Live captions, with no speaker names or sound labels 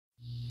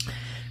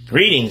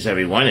Greetings,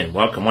 everyone, and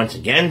welcome once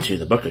again to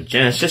the book of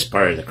Genesis,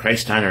 part of the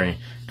Christ-honoring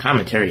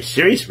commentary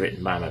series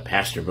written by my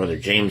pastor, Brother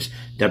James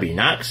W.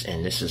 Knox,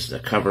 and this is the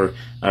cover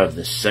of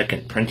the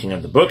second printing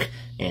of the book,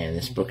 and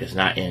this book is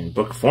not in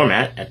book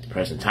format at the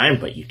present time,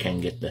 but you can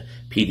get the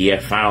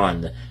PDF file on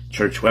the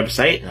church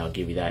website, and I'll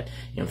give you that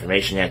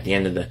information at the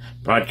end of the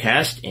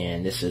broadcast.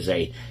 And this is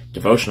a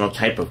devotional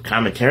type of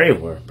commentary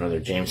where Brother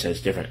James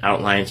has different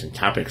outlines and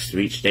topics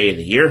through each day of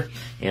the year,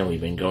 and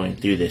we've been going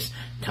through this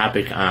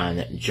topic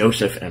on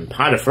Joseph and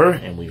Potiphar,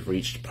 and we've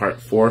reached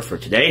part 4 for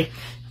today,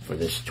 for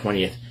this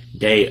 20th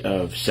day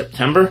of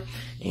September,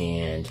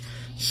 and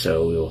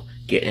so we'll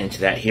get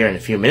into that here in a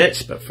few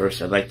minutes. But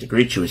first, I'd like to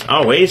greet you as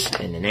always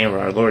in the name of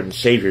our Lord and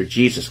Savior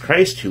Jesus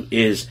Christ, who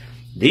is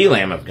the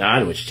Lamb of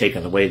God, which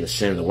taketh away the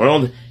sin of the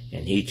world,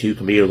 and he too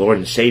can be your Lord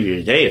and Savior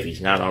today if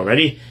he's not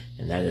already.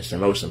 And that is the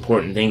most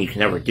important thing you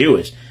can ever do,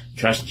 is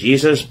trust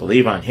Jesus,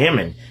 believe on him,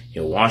 and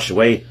he'll wash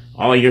away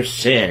all your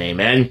sin.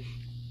 Amen.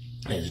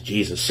 As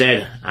Jesus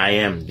said, I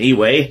am the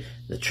way,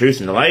 the truth,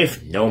 and the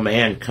life. No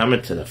man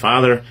cometh to the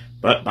Father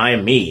but by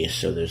me.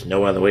 So there's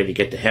no other way to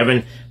get to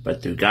heaven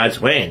but through God's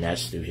way, and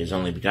that's through his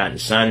only begotten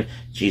Son,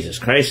 Jesus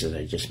Christ, as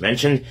I just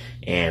mentioned.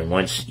 And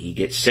once you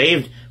get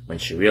saved,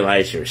 once you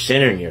realize you're a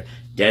sinner and you're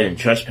dead in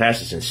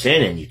trespasses and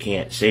sin, and you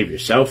can't save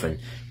yourself, and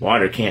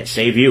water can't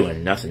save you,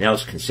 and nothing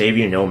else can save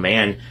you, no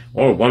man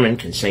or woman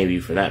can save you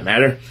for that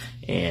matter,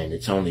 and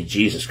it's only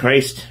Jesus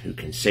Christ who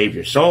can save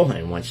your soul.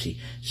 And once he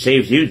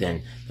saves you,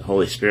 then the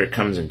Holy Spirit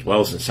comes and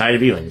dwells inside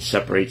of you and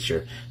separates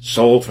your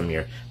soul from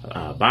your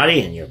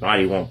body, and your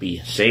body won't be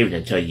saved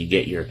until you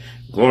get your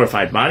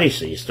glorified body,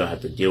 so you still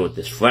have to deal with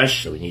this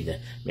flesh. So we need to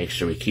make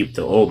sure we keep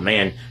the old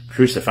man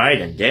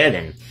crucified and dead,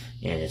 and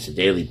it's a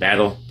daily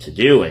battle to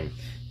do,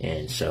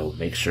 and so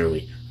make sure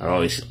we are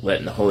always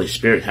letting the Holy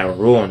Spirit have a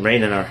rule and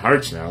reign in our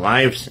hearts and our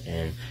lives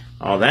and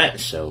all that,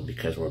 so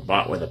because we're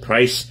bought with a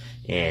price,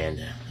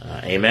 and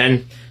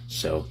amen.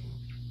 So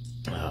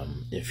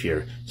if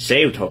you're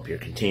saved, hope you're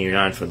continuing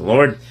on for the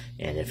Lord,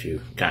 and if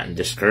you've gotten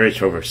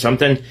discouraged over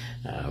something,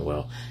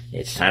 well,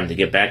 it's time to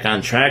get back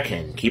on track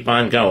and keep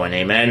on going,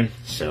 amen.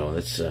 So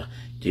let's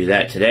do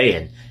that today,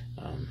 and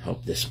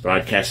hope this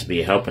broadcast will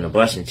be a help and a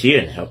blessing to you,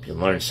 and help you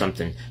learn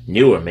something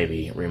new, or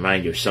maybe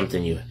remind you of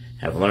something you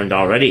have learned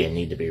already and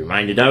need to be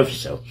reminded of.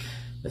 So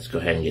let's go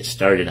ahead and get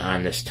started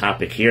on this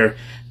topic here,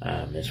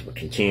 as we're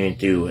continuing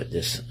through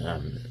this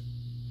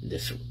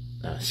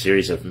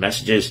series of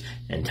messages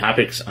and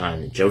topics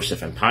on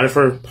Joseph and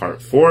Potiphar,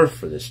 part 4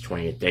 for this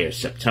 20th day of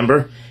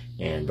September.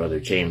 And Brother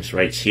James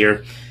writes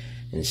here,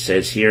 and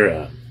says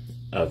here,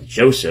 of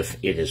Joseph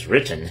it is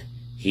written,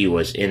 he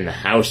was in the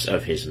house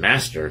of his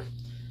master.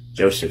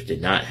 Joseph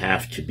did not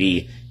have to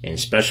be in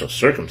special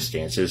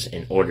circumstances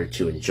in order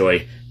to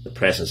enjoy the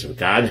presence of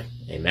God.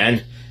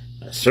 Amen.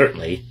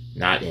 Certainly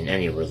not in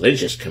any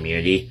religious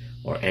community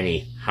or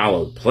any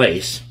hallowed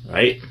place,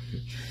 right?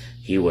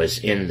 He was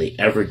in the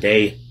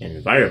everyday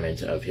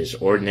environment of his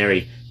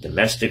ordinary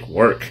domestic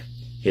work.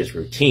 His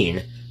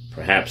routine,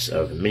 perhaps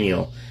of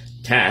menial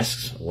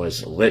tasks,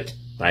 was lit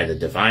by the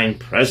divine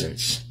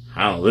presence.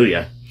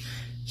 Hallelujah.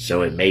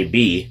 So it may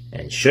be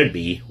and should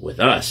be with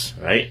us,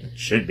 right? It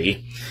should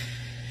be.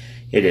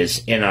 It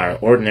is in our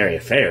ordinary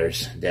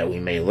affairs that we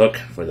may look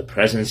for the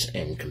presence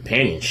and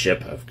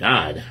companionship of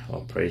God.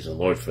 Well, praise the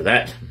Lord for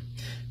that.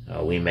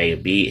 We may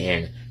be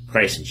in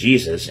Christ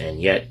Jesus,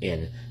 and yet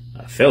in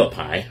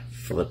Philippi,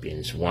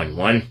 Philippians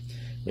 1:1.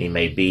 We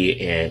may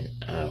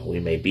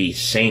be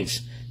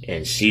saints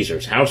in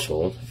Caesar's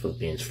household,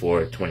 Philippians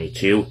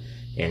 4:22.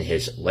 In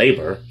his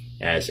labor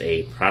as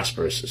a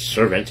prosperous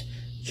servant,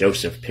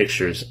 Joseph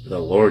pictures the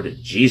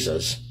Lord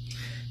Jesus,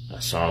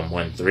 Psalm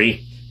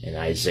 1:3. in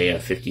Isaiah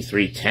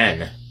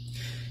 53:10.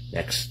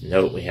 Next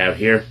note we have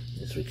here,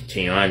 as we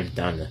continue on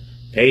down the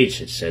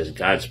page, it says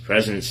God's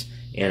presence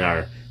in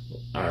our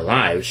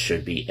lives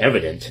should be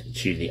evident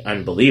to the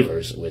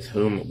unbelievers with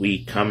whom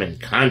we come in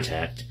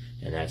contact,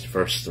 and that's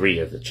verse 3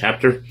 of the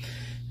chapter.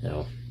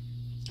 Now,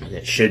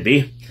 it should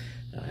be.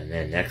 And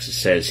then next it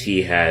says,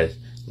 he had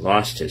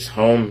lost his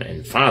home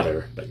and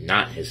father, but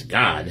not his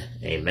God.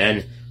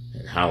 Amen,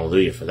 and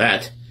hallelujah for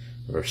that.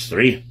 Verse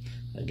 3,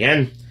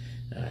 again,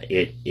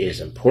 it is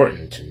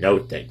important to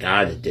note that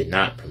God did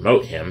not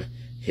promote him.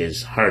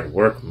 His hard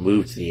work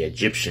moved the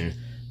Egyptian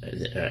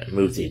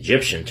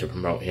to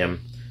promote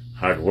him.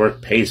 Hard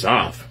work pays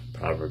off.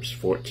 Proverbs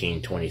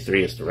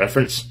 14:23 is the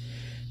reference.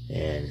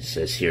 And it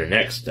says here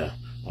next,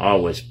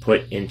 all was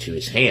put into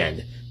his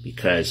hand,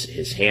 because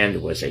his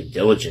hand was a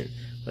diligent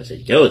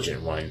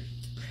one.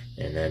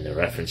 And then the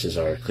references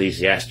are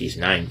Ecclesiastes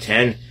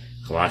 9:10,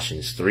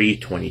 Colossians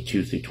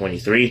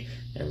 3:22-23,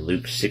 and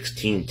Luke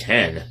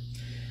 16:10.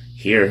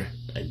 Here,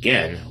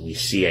 again, we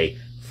see a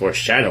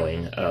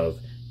foreshadowing of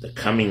the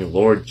coming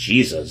Lord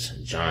Jesus,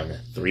 John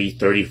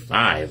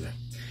 3:35.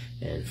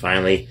 And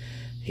finally,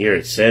 here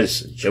it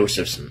says,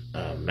 Joseph's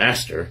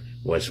master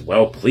was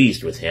well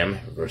pleased with him,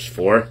 verse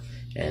 4,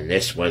 and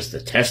this was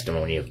the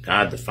testimony of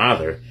God the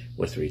Father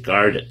with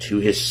regard to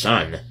his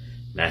Son,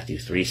 Matthew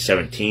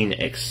 3:17,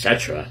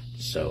 etc.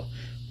 So,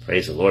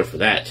 praise the Lord for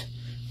that.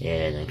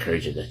 and I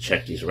encourage you to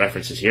check these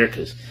references here,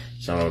 because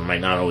some of them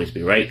might not always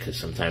be right, because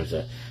sometimes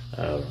a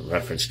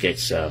reference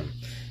gets the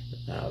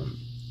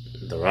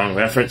wrong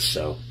reference.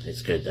 So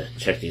it's good to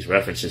check these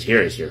references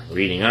here as you're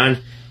reading on.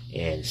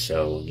 And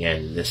so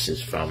again, this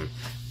is from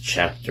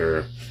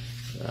chapter,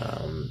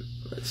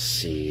 let's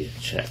see,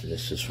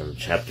 this is from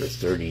chapter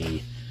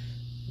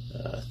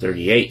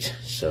 38,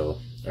 so,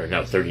 or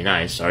no,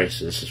 39, sorry.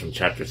 So this is from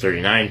chapter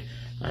 39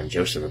 on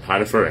Joseph and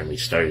Potiphar, and we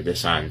started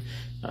this on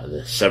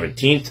the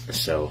 17th.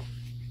 So,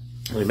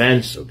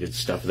 amen. So good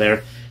stuff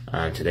there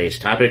on today's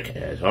topic,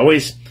 as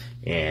always.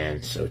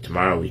 And so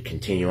tomorrow we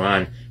continue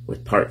on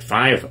with part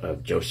 5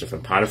 of Joseph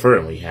and Potiphar,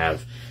 and we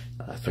have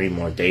 3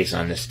 more days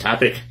on this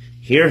topic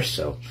here.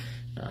 So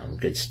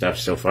good stuff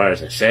so far,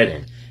 as I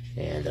said.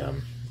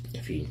 And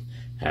if you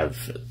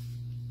have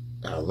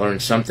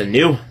learned something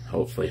new,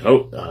 hopefully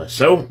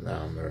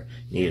or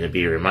need to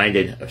be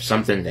reminded of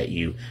something that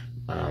you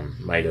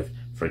might have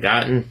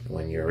forgotten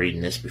when you're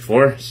reading this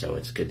before. So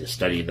it's good to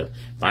study the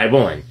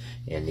Bible, and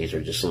these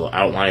are just little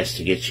outlines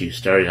to get you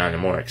started on a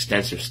more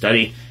extensive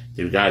study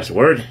through God's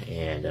Word.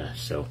 And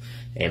so,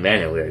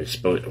 amen. And we're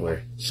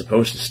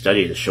supposed to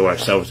study to show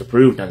ourselves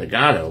approved unto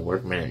God, a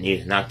workman that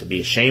needs not to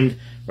be ashamed,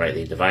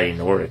 rightly dividing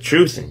the word of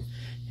truth,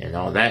 and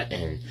all that,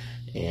 and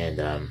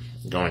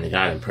going to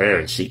God in prayer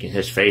and seeking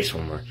His face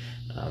when we're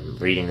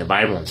reading the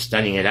Bible and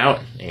studying it out.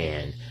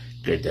 And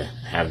good to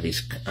have these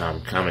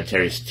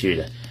commentaries too,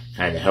 to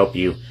kind of help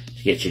you,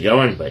 to get you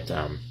going, but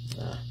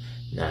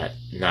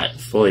not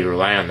fully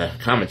rely on the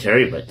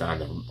commentary, but on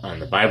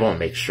the Bible, and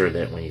make sure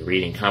that when you're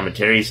reading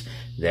commentaries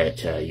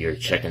that you're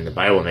checking the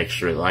Bible, make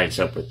sure it lines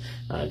up with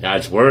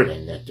God's Word,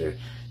 and that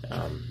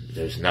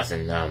there's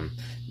nothing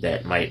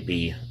that might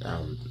be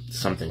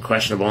something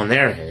questionable in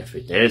there. And if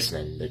it is,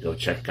 then to go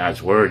check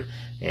God's Word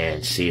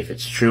and see if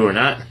it's true or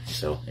not.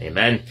 So,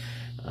 amen.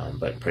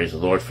 But praise the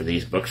Lord for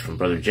these books from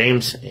Brother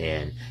James,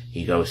 and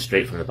he goes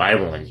straight from the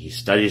Bible and he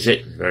studies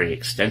it very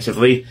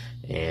extensively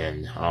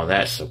and all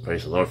that. So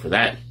praise the Lord for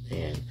that.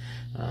 And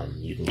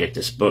you can get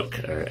this book,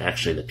 or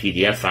actually the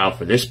PDF file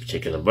for this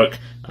particular book,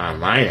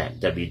 online at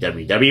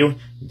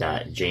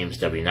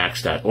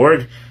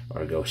www.jameswknox.org,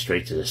 or go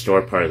straight to the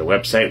store part of the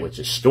website, which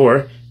is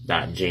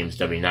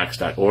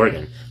store.jameswknox.org,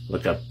 and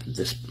look up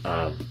this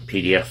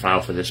PDF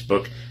file for this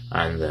book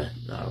on the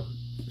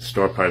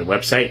store part of the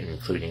website,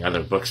 including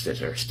other books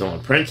that are still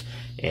in print.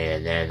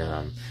 And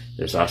then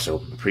there's also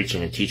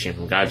preaching and teaching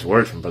from God's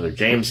Word from Brother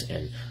James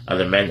and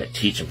other men that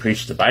teach and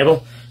preach the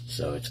Bible.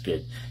 So it's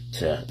good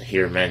to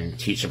hear men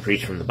teach and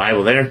preach from the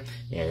Bible there.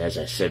 And as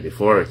I said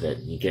before, that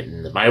you get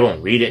in the Bible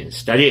and read it and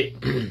study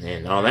it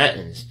and all that,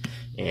 and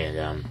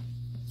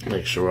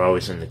make sure we're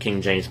always in the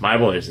King James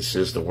Bible, as this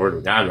is the Word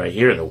of God right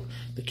here,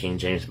 the King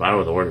James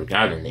Bible, the Word of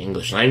God in the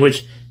English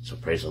language. So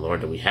praise the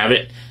Lord that we have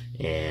it,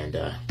 and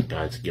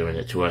God's given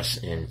it to us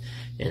in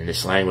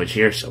this language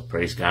here. So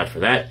praise God for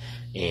that.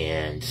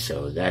 And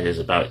so that is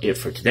about it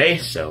for today.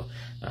 So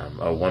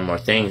one more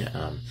thing,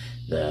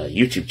 the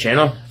YouTube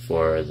channel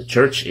for the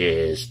church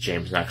is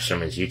James Knox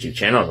Sermons YouTube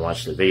channel, and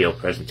watch the video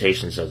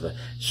presentations of the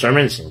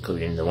sermons,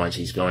 including the ones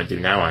he's going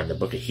through now on the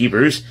book of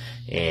Hebrews.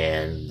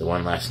 And the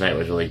one last night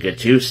was really good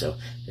too, so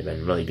they've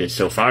been really good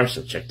so far,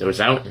 so check those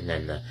out. And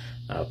then the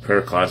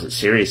prayer closet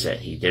series that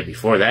he did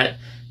before that,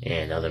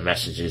 and other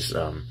messages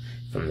from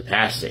the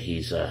past that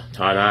he's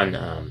taught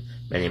on,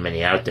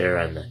 many out there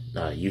on the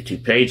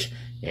YouTube page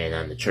and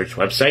on the church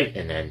website.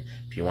 And then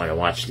if you want to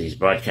watch these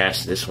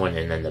broadcasts, this one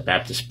and then the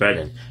Baptist Spread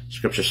and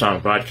Scripture Song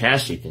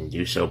broadcast, you can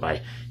do so by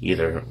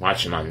either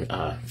watching on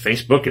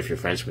Facebook, if you're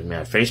friends with me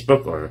on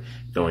Facebook, or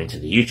going to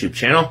the YouTube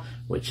channel,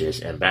 which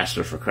is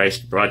Ambassador for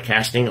Christ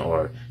Broadcasting,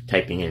 or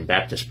typing in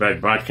Baptist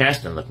Spread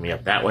Broadcast and look me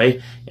up that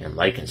way, and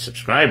like and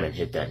subscribe and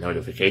hit that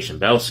notification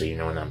bell so you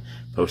know when I'm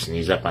posting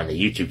these up on the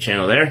YouTube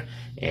channel there.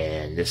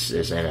 And this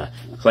is in a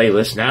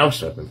playlist now,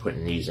 so I've been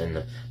putting these in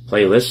the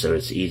playlist so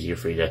it's easier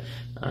for you to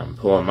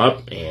pull them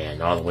up,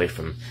 and all the way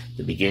from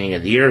the beginning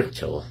of the year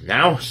till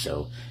now.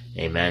 So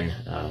amen,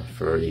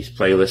 for these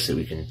playlists that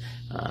we can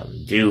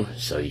do,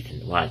 so you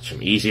can watch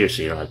them easier,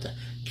 so you don't have to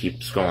keep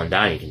scrolling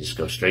down. You can just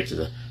go straight to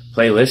the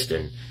playlist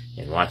and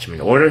watch them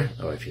in order,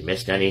 or if you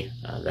missed any,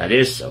 that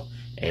is. So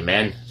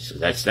amen. So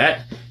that's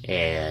that,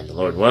 and the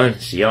Lord willing,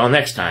 see you all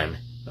next time.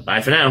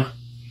 Bye-bye for now.